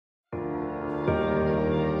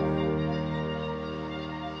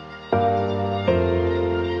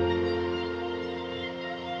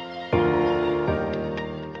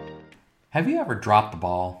Have you ever dropped the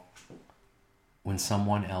ball when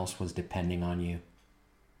someone else was depending on you?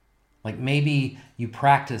 Like maybe you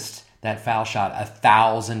practiced that foul shot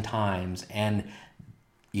 1,000 times and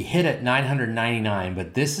you hit it 999,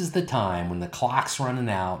 but this is the time when the clock's running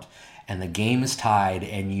out and the game is tied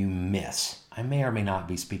and you miss. I may or may not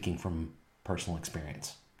be speaking from personal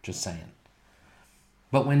experience, just saying.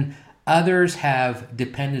 But when others have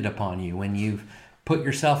depended upon you, when you've put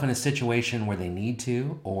yourself in a situation where they need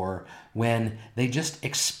to, or when they just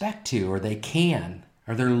expect to, or they can,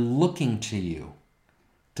 or they're looking to you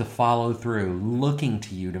to follow through, looking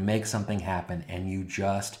to you to make something happen, and you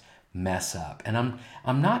just mess up. And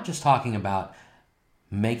I'm not just talking about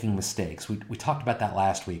making mistakes. We talked about that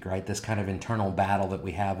last week, right? This kind of internal battle that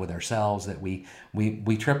we have with ourselves, that we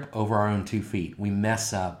trip over our own 2 feet. We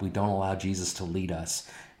mess up. We don't allow Jesus to lead us,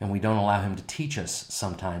 and we don't allow him to teach us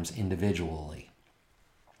sometimes individually.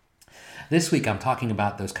 This week I'm talking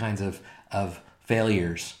about those kinds of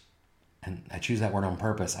failures. And I choose that word on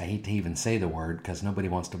purpose. I hate to even say the word because nobody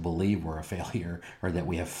wants to believe we're a failure or that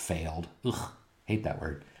we have failed. Ugh, hate that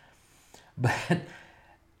word. But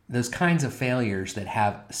those kinds of failures that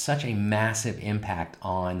have such a massive impact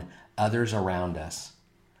on others around us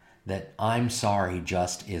that I'm sorry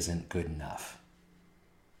just isn't good enough,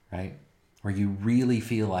 right? Where you really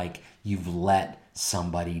feel like you've let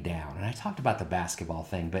somebody down. And I talked about the basketball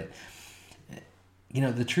thing, but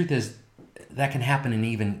the truth is that can happen in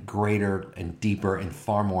even greater and deeper and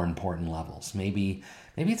far more important levels. Maybe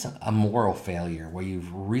it's a moral failure where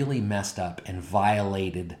you've really messed up and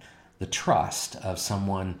violated the trust of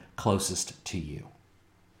someone closest to you,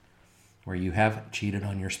 where you have cheated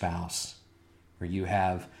on your spouse, where you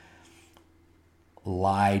have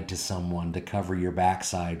lied to someone to cover your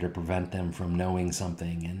backside to prevent them from knowing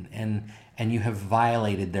something, and you have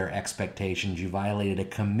violated their expectations. You violated a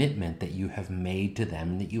commitment that you have made to them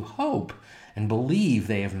and that you hope and believe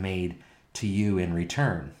they have made to you in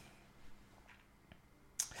return.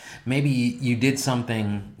 Maybe you did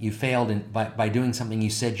something, you failed by doing something you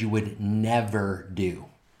said you would never do.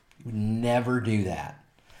 You would never do that.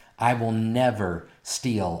 I will never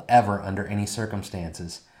steal ever under any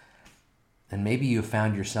circumstances. And maybe you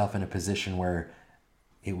found yourself in a position where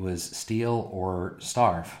it was steal or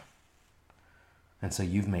starve. And so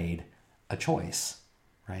you've made a choice,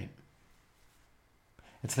 right?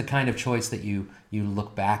 It's the kind of choice that you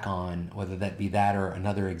look back on, whether that be that or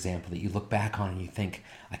another example that you look back on and you think,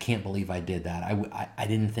 I can't believe I did that. I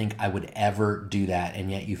didn't think I would ever do that,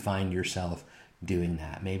 and yet you find yourself doing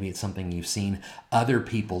that. Maybe it's something you've seen other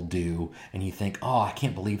people do and you think, oh, I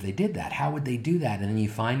can't believe they did that. How would they do that? And then you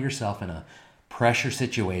find yourself in a pressure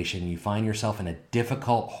situation, you find yourself in a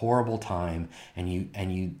difficult, horrible time, and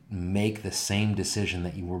you make the same decision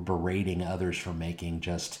that you were berating others for making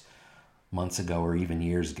just months ago or even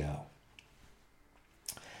years ago.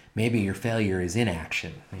 Maybe your failure is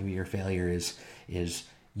inaction. Maybe your failure is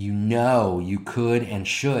you could and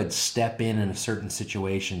should step in a certain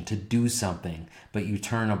situation to do something, but you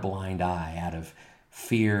turn a blind eye out of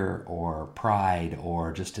fear or pride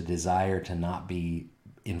or just a desire to not be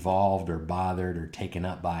involved or bothered or taken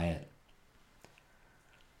up by it.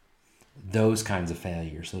 Those kinds of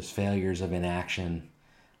failures, those failures of inaction,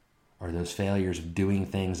 or those failures of doing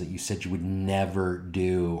things that you said you would never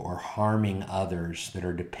do, or harming others that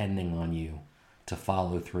are depending on you to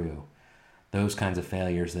follow through. Those kinds of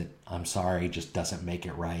failures that, I'm sorry, just doesn't make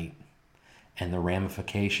it right. And the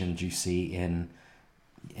ramifications you see in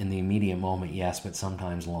the immediate moment, yes, but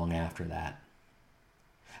sometimes long after that.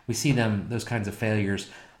 We see those kinds of failures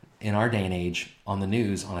in our day and age on the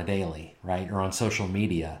news on a daily, right? Or on social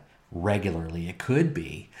media regularly. It could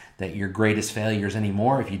be that your greatest failures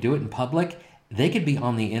anymore, if you do it in public, they could be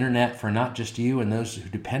on the internet for not just you and those who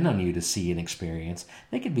depend on you to see and experience.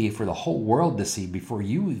 They could be for the whole world to see before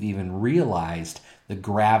you've even realized the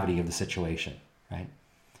gravity of the situation, right?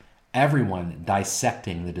 Everyone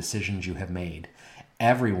dissecting the decisions you have made.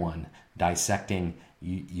 Everyone dissecting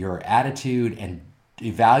your attitude and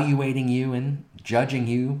evaluating you and judging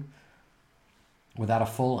you without a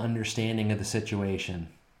full understanding of the situation,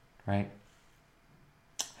 right?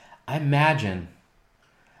 I imagine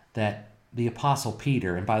that the Apostle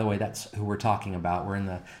Peter, and by the way, that's who we're talking about. We're in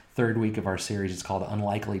the third week of our series. It's called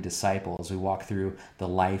Unlikely Disciple, as we walk through the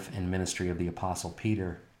life and ministry of the Apostle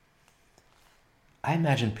Peter. I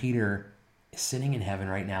imagine Peter is sitting in heaven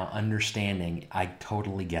right now understanding, I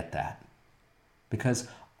totally get that. Because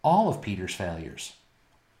all of Peter's failures,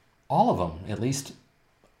 all of them, at least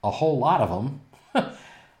a whole lot of them,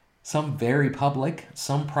 some very public,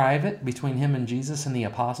 some private between him and Jesus and the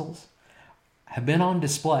apostles, have been on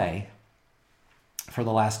display for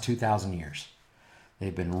the last 2,000 years.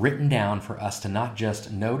 They've been written down for us to not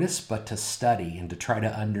just notice, but to study and to try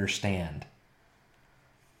to understand.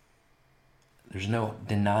 There's no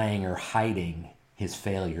denying or hiding his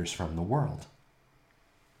failures from the world.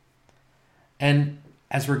 And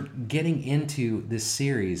as we're getting into this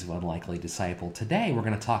series of Unlikely Disciple, today we're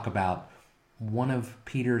going to talk about one of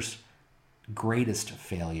Peter's greatest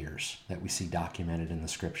failures that we see documented in the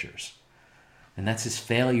scriptures. And that's his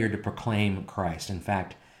failure to proclaim Christ. In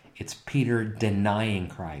fact, it's Peter denying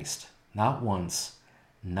Christ, not once,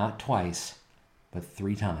 not twice, but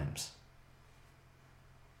 3 times.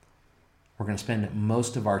 We're going to spend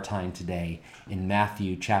most of our time today in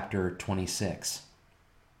Matthew chapter 26.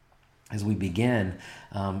 As we begin,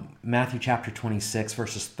 Matthew chapter 26,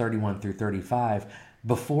 verses 31 through 35,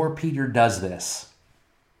 before Peter does this,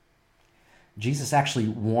 Jesus actually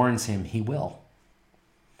warns him he will.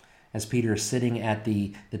 As Peter is sitting at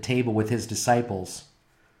the table with his disciples,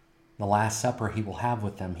 the Last Supper he will have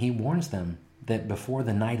with them, he warns them that before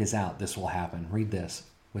the night is out, this will happen. Read this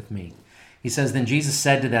with me. He says, "Then Jesus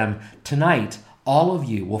said to them, 'Tonight all of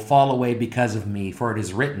you will fall away because of me, for it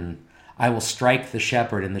is written, I will strike the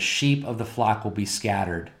shepherd, and the sheep of the flock will be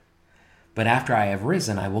scattered. But after I have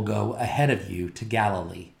risen, I will go ahead of you to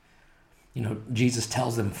Galilee.'" Jesus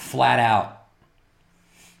tells them flat out,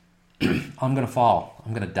 I'm going to fall.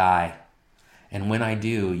 I'm going to die. And when I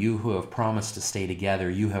do, you who have promised to stay together,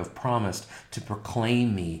 you have promised to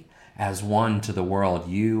proclaim me as one to the world,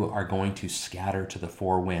 you are going to scatter to the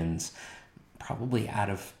 4 winds, probably out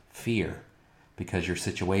of fear, because your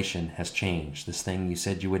situation has changed. This thing you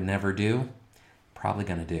said you would never do, probably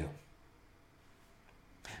going to do.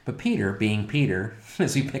 But Peter, being Peter,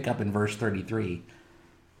 as we pick up in verse 33,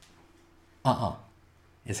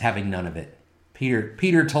 is having none of it.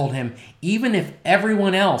 Peter told him, "Even if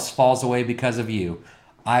everyone else falls away because of you,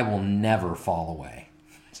 I will never fall away."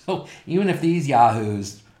 So even if these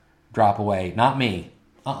yahoos drop away, not me,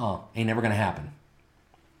 ain't never going to happen.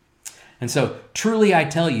 And so, "Truly I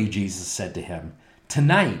tell you," Jesus said to him,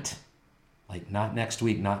 "tonight," like not next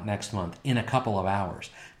week, not next month, in a couple of hours,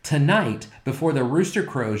 "tonight, before the rooster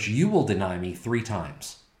crows, you will deny me 3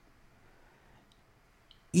 times.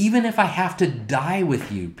 "Even if I have to die with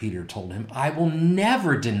you," Peter told him, "I will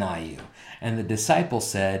never deny you." And the disciples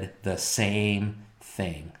said the same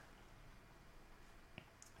thing.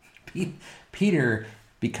 Peter,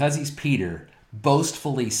 because he's Peter,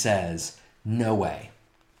 boastfully says, "No way.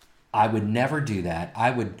 I would never do that.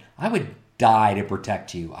 I would die to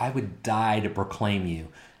protect you. I would die to proclaim you.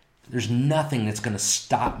 There's nothing that's going to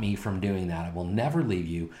stop me from doing that. I will never leave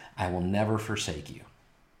you. I will never forsake you."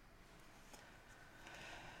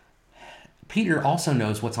 Peter also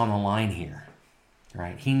knows what's on the line here,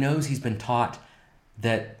 right? He knows he's been taught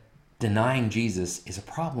that denying Jesus is a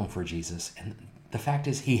problem for Jesus. And the fact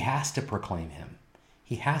is, he has to proclaim him.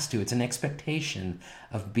 He has to. It's an expectation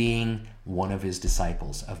of being one of his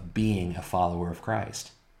disciples, of being a follower of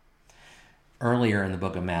Christ. Earlier in the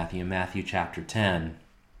book of Matthew, in Matthew chapter 10,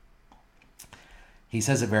 he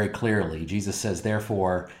says it very clearly. Jesus says,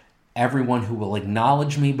 "Therefore, everyone who will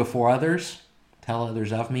acknowledge me before others, tell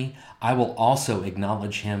others of me, I will also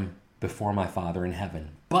acknowledge him before my Father in heaven.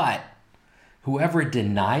 But whoever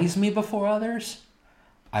denies me before others,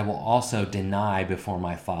 I will also deny before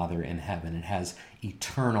my Father in heaven." It has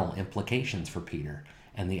eternal implications for Peter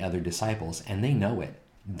and the other disciples, and they know it.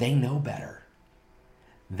 They know better.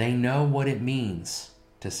 They know what it means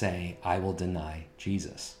to say, "I will deny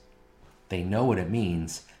Jesus." They know what it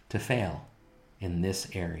means to fail in this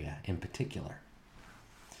area in particular.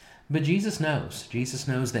 But Jesus knows. Jesus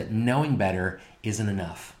knows that knowing better isn't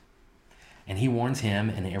enough. And he warns him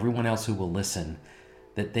and everyone else who will listen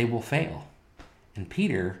that they will fail. And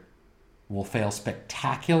Peter will fail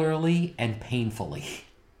spectacularly and painfully.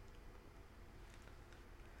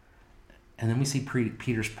 And then we see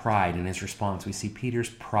Peter's pride in his response. We see Peter's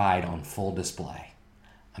pride on full display.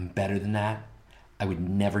 "I'm better than that. I would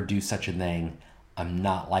never do such a thing. I'm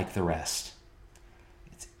not like the rest."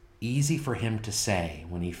 It's easy for him to say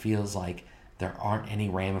when he feels like there aren't any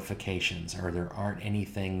ramifications or there aren't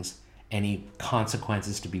any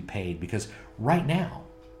consequences to be paid. Because right now,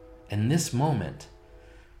 in this moment,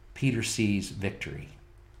 Peter sees victory.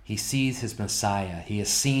 He sees his Messiah. He has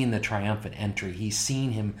seen the triumphant entry. He's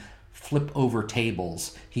seen him flip over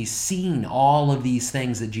tables. He's seen all of these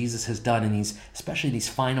things that Jesus has done in these, especially these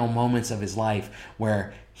final moments of his life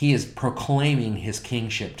where he is proclaiming his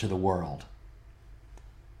kingship to the world.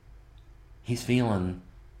 He's feeling,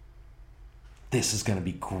 this is going to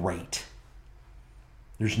be great.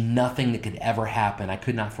 There's nothing that could ever happen. I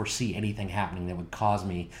could not foresee anything happening that would cause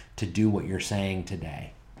me to do what you're saying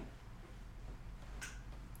today.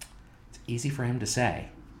 It's Easy for him to say.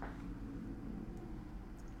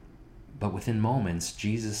 But within moments,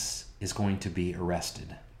 Jesus is going to be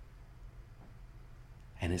arrested.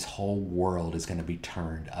 And his whole world is going to be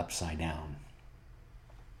turned upside down.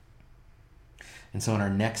 And so in our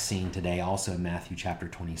next scene today, also in Matthew chapter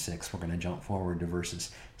 26, we're going to jump forward to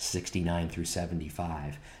verses 69 through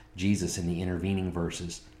 75. Jesus, in the intervening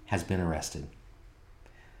verses, has been arrested.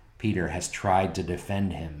 Peter has tried to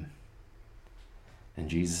defend him. And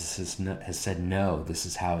Jesus has said, no, this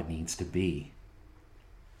is how it needs to be.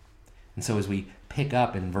 And so as we pick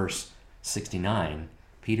up in verse 69,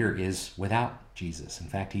 Peter is without Jesus. In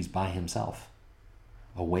fact, he's by himself,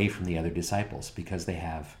 away from the other disciples, because they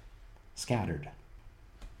have scattered.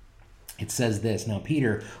 It says this, now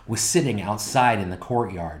Peter was sitting outside in the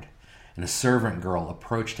courtyard, and a servant girl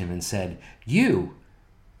approached him and said, You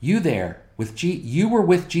there, you were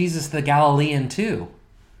with Jesus the Galilean too.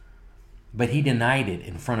 But he denied it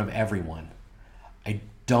in front of everyone. I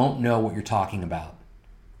don't know what you're talking about.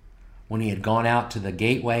 When he had gone out to the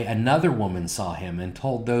gateway, another woman saw him and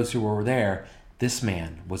told those who were there, this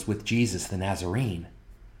man was with Jesus the Nazarene.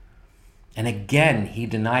 And again he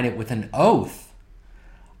denied it with an oath.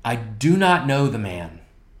 I do not know the man.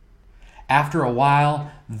 After a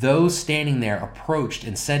while, those standing there approached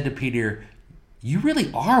and said to Peter, You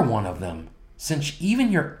really are one of them, since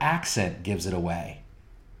even your accent gives it away.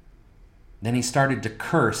 Then he started to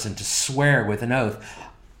curse and to swear with an oath,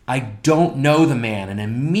 I don't know the man. And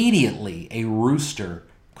immediately a rooster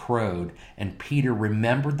crowed, and Peter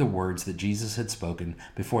remembered the words that Jesus had spoken,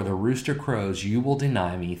 Before the rooster crows, you will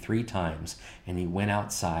deny me 3 times. And he went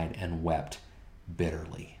outside and wept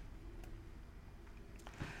bitterly.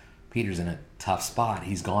 Peter's in a tough spot.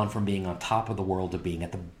 He's gone from being on top of the world to being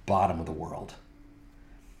at the bottom of the world.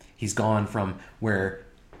 He's gone from where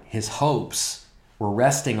his hopes were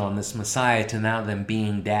resting on this Messiah to now them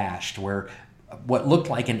being dashed, where what looked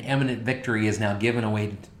like an imminent victory is now given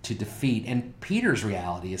away to defeat. And Peter's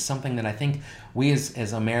reality is something that I think we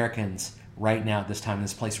as Americans right now at this time in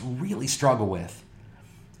this place really struggle with.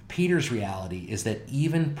 Peter's reality is that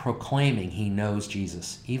even proclaiming he knows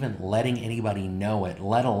Jesus, even letting anybody know it,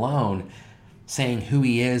 let alone saying who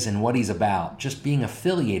he is and what he's about, just being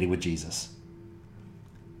affiliated with Jesus,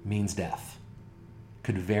 means death.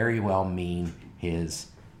 Could very well mean his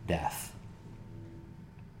death.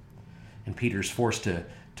 And Peter's forced to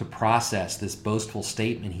process this boastful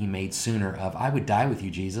statement he made sooner of, I would die with you,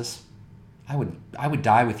 Jesus. I would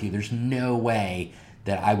die with you. There's no way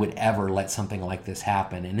that I would ever let something like this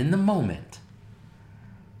happen. And in the moment,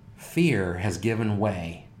 fear has given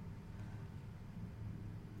way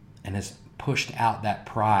and has pushed out that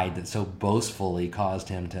pride that so boastfully caused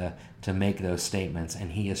him to make those statements,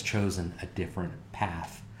 and he has chosen a different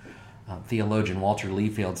path. Theologian Walter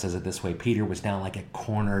Liefeld says it this way, Peter was down like a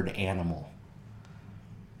cornered animal.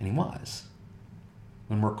 And he was.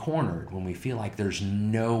 When we're cornered, when we feel like there's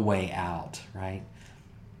no way out, right?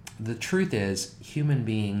 The truth is, human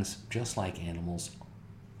beings, just like animals,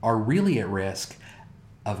 are really at risk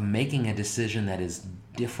of making a decision that is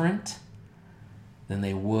different than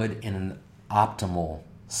they would in an optimal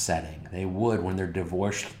setting. They would when they're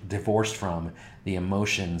divorced from the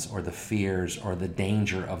emotions or the fears or the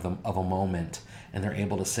danger of a moment, and they're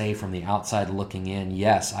able to say from the outside looking in,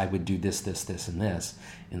 yes, I would do this, this, this, and this.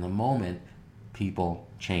 In the moment, people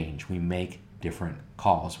change. We make different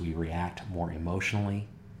calls. We react more emotionally.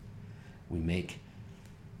 We make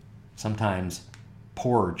sometimes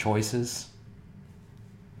poorer choices,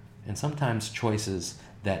 and sometimes choices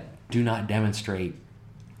that do not demonstrate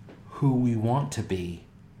who we want to be,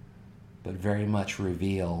 but very much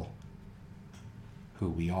reveal who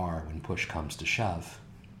we are when push comes to shove.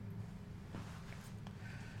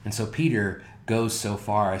 And so Peter goes so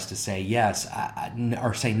far as to say yes,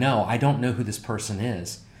 or say no, I don't know who this person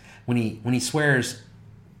is. When he swears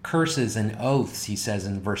curses and oaths, he says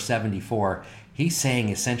in verse 74, he's saying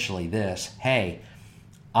essentially this, hey,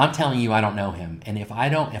 I'm telling you I don't know him. And if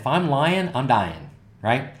I'm lying, I'm dying,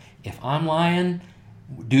 right? If I'm lying,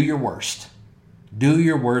 do your worst. Do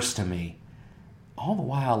your worst to me. All the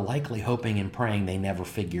while likely hoping and praying they never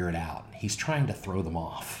figure it out. He's trying to throw them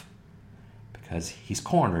off because he's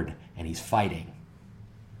cornered and he's fighting.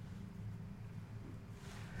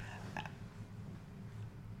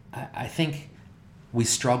 I think we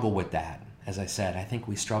struggle with that. As I said, I think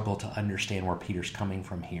we struggle to understand where Peter's coming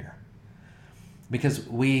from here. Because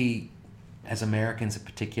we, as Americans in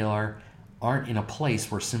particular, aren't in a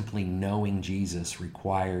place where simply knowing Jesus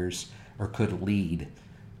requires or could lead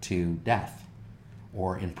to death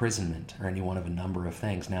or imprisonment or any one of a number of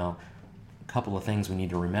things. Now, a couple of things we need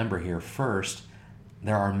to remember here. First,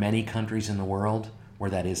 there are many countries in the world where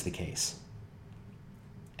that is the case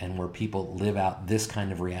and where people live out this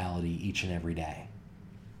kind of reality each and every day.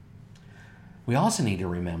 We also need to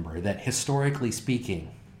remember that historically speaking,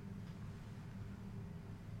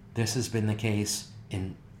 this has been the case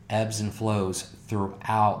in ebbs and flows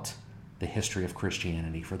throughout the history of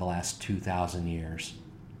Christianity for the last 2,000 years.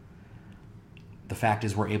 The fact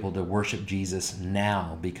is we're able to worship Jesus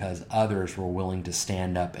now because others were willing to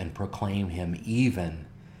stand up and proclaim him even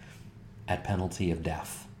at penalty of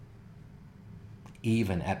death,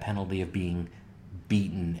 even at penalty of being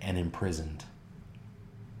beaten and imprisoned.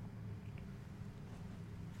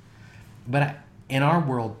 But in our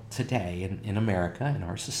world today, in America, in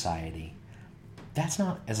our society, that's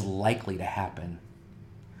not as likely to happen.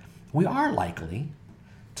 We are likely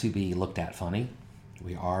to be looked at funny.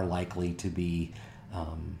 We are likely to be,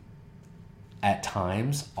 at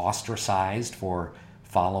times, ostracized for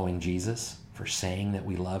following Jesus, for saying that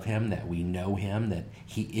we love him, that we know him, that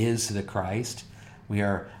he is the Christ.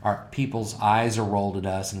 Our people's eyes are rolled at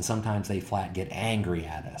us, and sometimes they flat get angry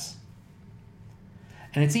at us.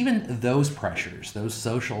 And it's even those pressures, those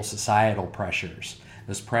social, societal pressures,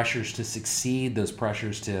 those pressures to succeed, those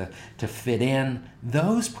pressures to fit in,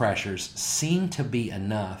 those pressures seem to be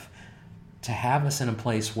enough to have us in a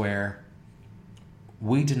place where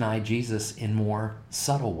we deny Jesus in more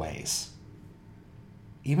subtle ways,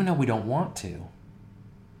 even though we don't want to,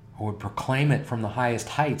 or we proclaim it from the highest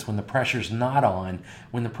heights when the pressure's not on.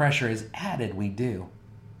 When the pressure is added, we do.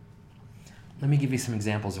 Let me give you some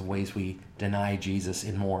examples of ways we deny Jesus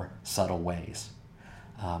in more subtle ways.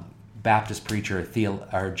 Baptist preacher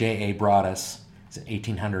J.A. Broadus, he's an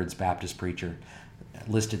 1800s Baptist preacher,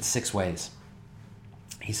 listed 6 ways.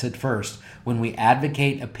 He said, first, when we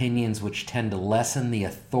advocate opinions which tend to lessen the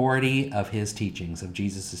authority of his teachings, of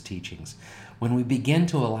Jesus' teachings, when we begin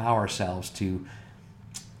to allow ourselves to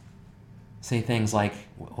say things like,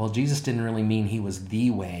 well, Jesus didn't really mean he was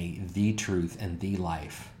the way, the truth, and the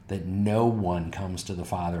life, that no one comes to the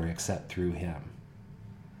Father except through him.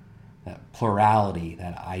 That plurality,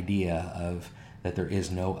 that idea of that there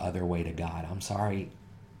is no other way to God. I'm sorry.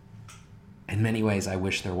 In many ways, I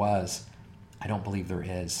wish there was. I don't believe there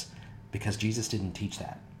is, because Jesus didn't teach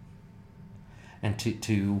that. And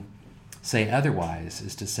to say otherwise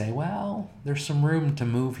is to say, well, there's some room to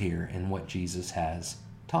move here in what Jesus has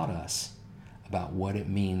taught us about what it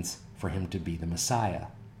means for him to be the Messiah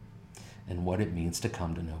and what it means to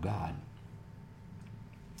come to know God.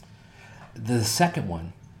 The second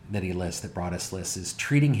one that he lists, that Broadus lists, is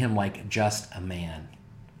treating him like just a man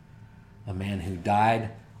who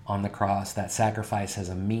died on the cross. That sacrifice has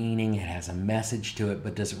a meaning, it has a message to it,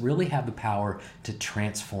 but does it really have the power to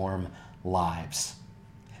transform lives?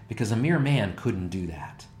 Because a mere man couldn't do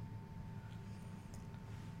that.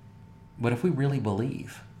 But if we really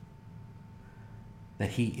believe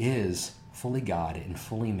that he is fully God and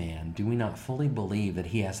fully man, do we not fully believe that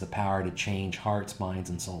he has the power to change hearts, minds,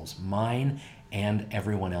 and souls, mine and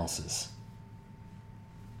everyone else's?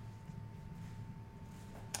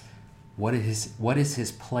 What is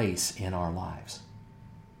his place in our lives?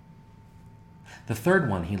 The third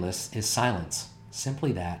one he lists is silence.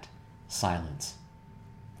 Simply that, silence.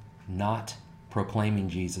 Not proclaiming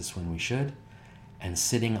Jesus when we should, and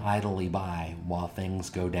sitting idly by while things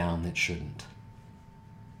go down that shouldn't.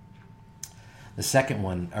 The second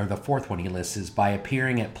one, or the fourth one he lists, is by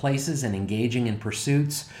appearing at places and engaging in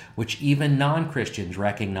pursuits which even non-Christians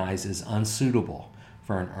recognize as unsuitable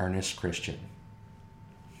for an earnest Christian.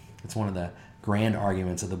 It's one of the grand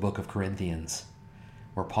arguments of the book of Corinthians,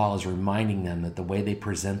 where Paul is reminding them that the way they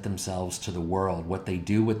present themselves to the world, what they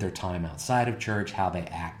do with their time outside of church, how they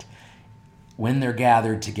act when they're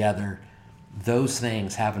gathered together, those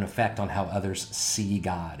things have an effect on how others see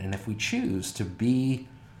God. And if we choose to be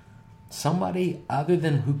somebody other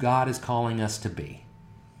than who God is calling us to be,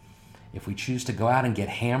 if we choose to go out and get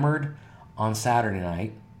hammered on Saturday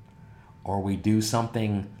night, or we do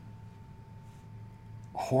something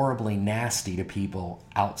horribly nasty to people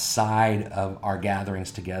outside of our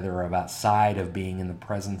gatherings together, or outside of being in the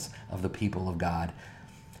presence of the people of God,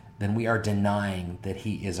 then we are denying that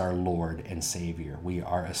he is our Lord and Savior. We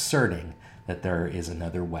are asserting that there is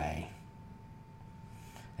another way.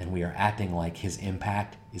 And we are acting like his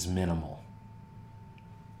impact is minimal.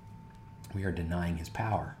 We are denying his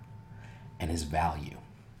power and his value.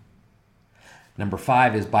 Number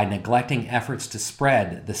 5 is by neglecting efforts to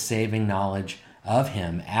spread the saving knowledge of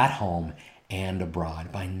him at home and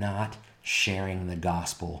abroad. By not sharing the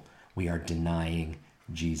gospel, we are denying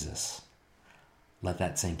Jesus. Let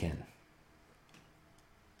that sink in.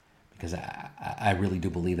 Because I really do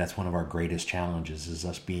believe that's one of our greatest challenges, is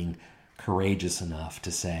us being courageous enough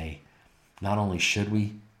to say, Not only should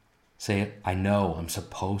we say it, I know I'm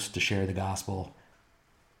supposed to share the gospel,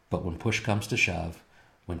 but when push comes to shove,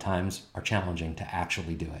 when times are challenging, to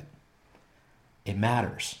actually do it. It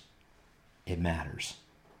matters. It matters.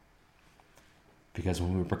 Because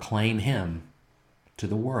when we proclaim him to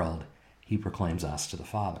the world, he proclaims us to the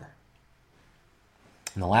Father.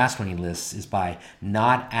 And the last one he lists is by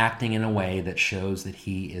not acting in a way that shows that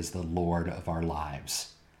he is the Lord of our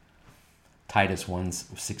lives. Titus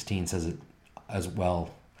 1:16 says it as well.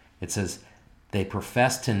 It says, they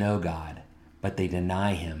profess to know God, but they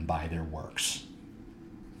deny him by their works.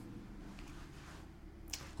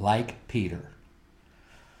 Like Peter,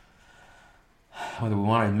 whether we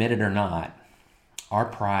want to admit it or not, our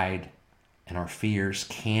pride and our fears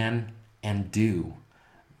can and do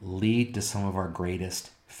lead to some of our greatest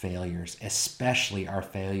failures, especially our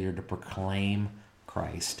failure to proclaim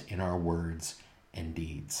Christ in our words and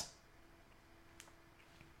deeds.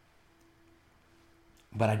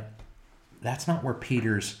 But that's not where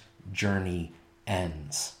Peter's journey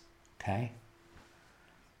ends, okay?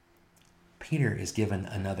 Peter is given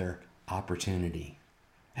another opportunity,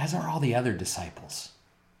 as are all the other disciples.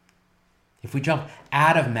 If we jump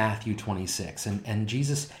out of Matthew 26, and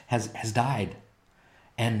Jesus has died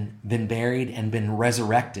and been buried and been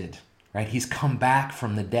resurrected, right? He's come back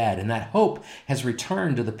from the dead, and that hope has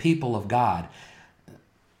returned to the people of God.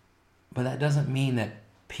 But that doesn't mean that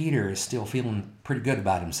Peter is still feeling pretty good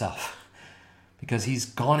about himself, because he's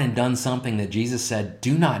gone and done something that Jesus said,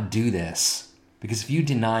 do not do this, because if you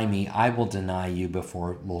deny me, I will deny you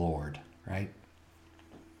before the Lord, right?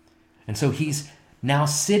 And so he's now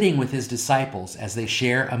sitting with his disciples as they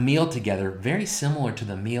share a meal together, very similar to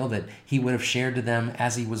the meal that he would have shared to them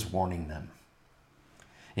as he was warning them.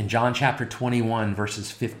 In John chapter 21,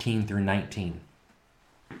 verses 15 through 19,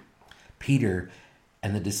 Peter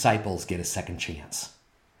and the disciples get a second chance.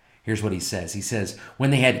 Here's what he says. He says,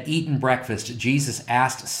 when they had eaten breakfast, Jesus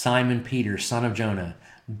asked Simon Peter, son of Jonah,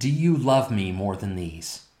 do you love me more than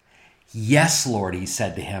these? Yes, Lord, he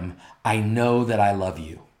said to him, I know that I love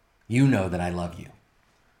you. You know that I love you.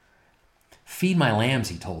 Feed my lambs,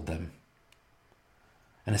 he told them.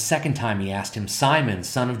 And a second time he asked him, Simon,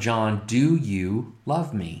 son of John, do you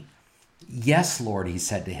love me? Yes, Lord, he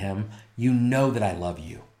said to him, you know that I love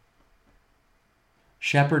you.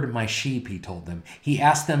 Shepherd my sheep, he told them. He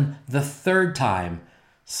asked them the third time,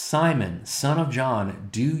 Simon, son of John,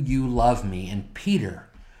 do you love me? And Peter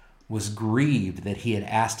was grieved that he had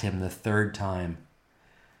asked him the third time,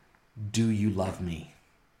 do you love me?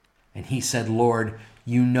 And he said, Lord,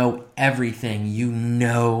 you know everything. You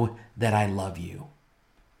know that I love you.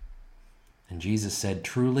 And Jesus said,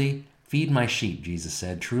 truly, feed my sheep, Jesus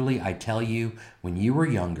said. Truly, I tell you, when you were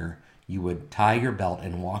younger, you would tie your belt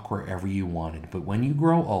and walk wherever you wanted. But when you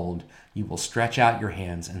grow old, you will stretch out your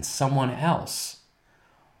hands and someone else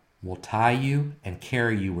will tie you and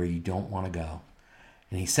carry you where you don't want to go.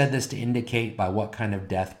 And he said this to indicate by what kind of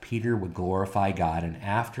death Peter would glorify God. And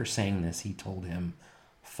after saying this, he told him,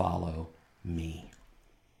 follow me.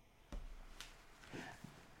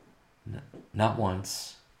 Not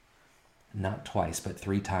once, not twice, but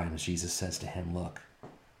 3 times, Jesus says to him, look,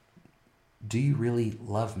 do you really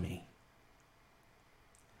love me?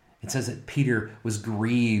 It says that Peter was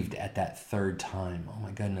grieved at that third time. Oh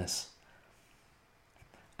my goodness.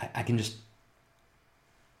 I can just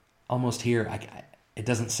almost hear, it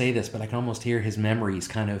doesn't say this, but I can almost hear his memories,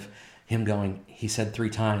 kind of him going, he said 3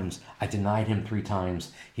 times, I denied him 3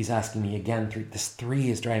 times. He's asking me again, 3. This 3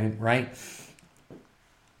 is driving, right?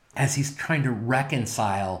 As he's trying to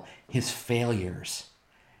reconcile his failures,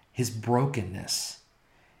 his brokenness,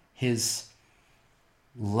 his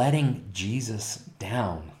letting Jesus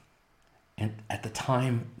down, and at the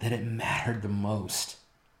time that it mattered the most.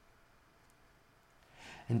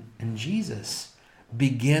 And Jesus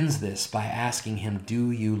begins this by asking him,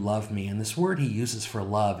 do you love me? And this word he uses for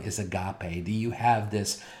love is agape. Do you have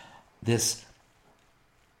this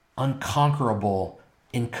unconquerable,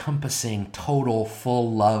 encompassing, total,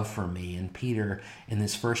 full love for me? And Peter, in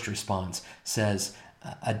this first response, says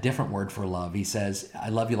a different word for love. He says, I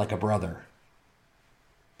love you like a brother.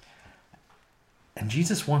 And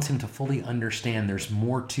Jesus wants him to fully understand there's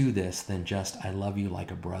more to this than just, I love you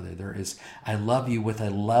like a brother. There is, I love you with a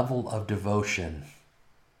level of devotion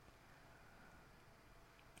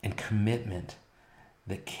and commitment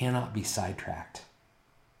that cannot be sidetracked,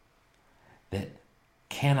 that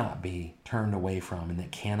cannot be turned away from, and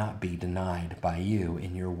that cannot be denied by you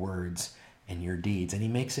in your words and your deeds. And he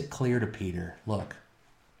makes it clear to Peter, look,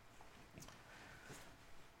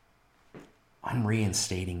 I'm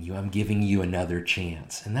reinstating you. I'm giving you another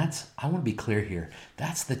chance. And I want to be clear here,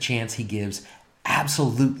 that's the chance he gives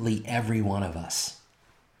Absolutely every one of us.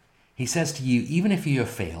 He says to you, even if you have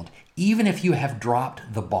failed, even if you have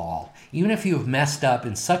dropped the ball, even if you have messed up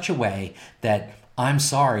in such a way that I'm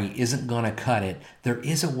sorry isn't going to cut it, there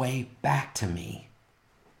is a way back to me.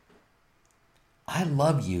 I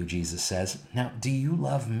love you, Jesus says. Now, do you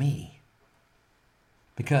love me?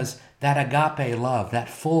 Because that agape love, that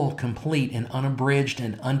full, complete, and unabridged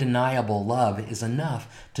and undeniable love is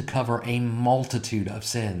enough to cover a multitude of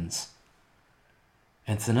sins.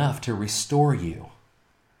 And it's enough to restore you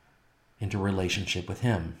into relationship with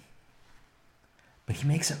him. But he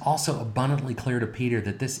makes it also abundantly clear to Peter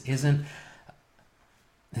that this isn't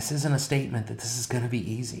a statement that this is going to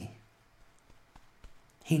be easy.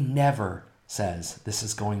 He never says this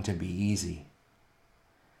is going to be easy.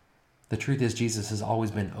 The truth is, Jesus has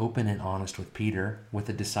always been open and honest with Peter, with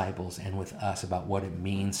the disciples, and with us about what it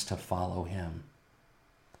means to follow him.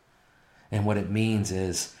 And what it means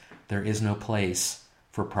is there is no place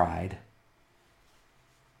for pride.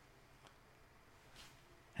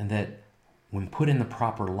 And that when put in the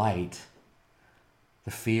proper light,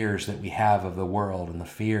 the fears that we have of the world and the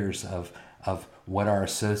fears of what our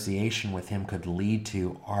association with him could lead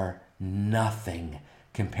to are nothing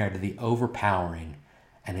compared to the overpowering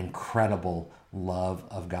and incredible love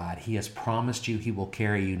of God. He has promised you he will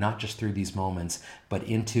carry you not just through these moments, but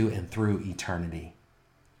into and through eternity.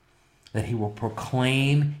 That he will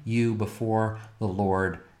proclaim you before the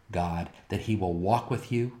Lord God, that he will walk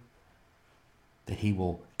with you, that he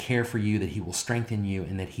will care for you, that he will strengthen you,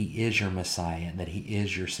 and that he is your Messiah, and that he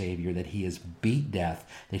is your Savior, that he has beat death,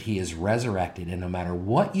 that he is resurrected. And no matter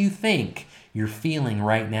what you think you're feeling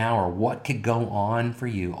right now or what could go on for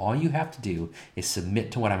you, all you have to do is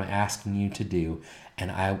submit to what I'm asking you to do,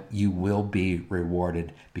 and you will be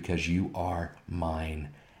rewarded because you are mine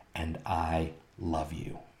and I love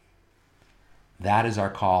you. That is our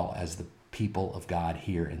call as the people of God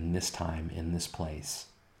here in this time, in this place,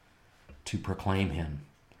 to proclaim him,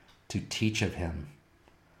 to teach of him,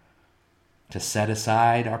 to set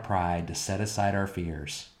aside our pride, to set aside our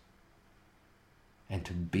fears, and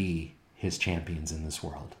to be his champions in this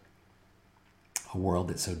world. A world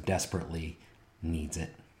that so desperately needs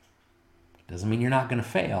it. Doesn't mean you're not going to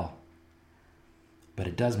fail, but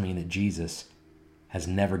it does mean that Jesus has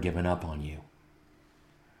never given up on you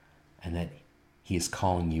and that he is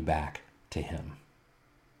calling you back to him.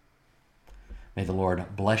 May the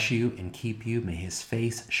Lord bless you and keep you. May his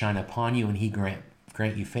face shine upon you and he grant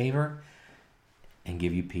you favor and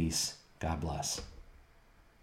give you peace. God bless.